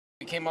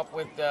came up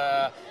with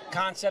the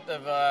concept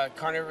of a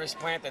carnivorous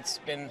plant that's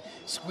been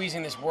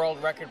squeezing this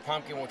world record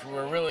pumpkin, which we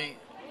were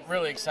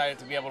really excited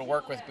to be able to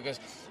work with, because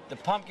the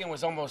pumpkin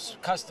was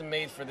almost custom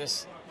made for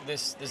this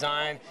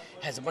design.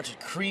 It has a bunch of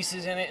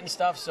creases in it and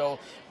stuff. So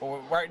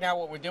right now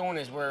what we're doing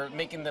is we're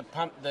making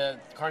the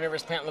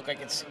carnivorous plant look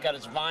like it's got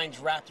its vines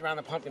wrapped around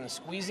the pumpkin and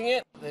squeezing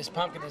it. This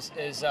pumpkin is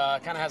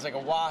kind of has like a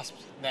wasp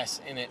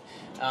nest in it.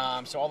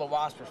 So all the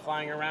wasps are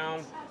flying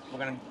around.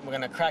 We're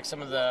gonna crack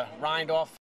some of the rind off.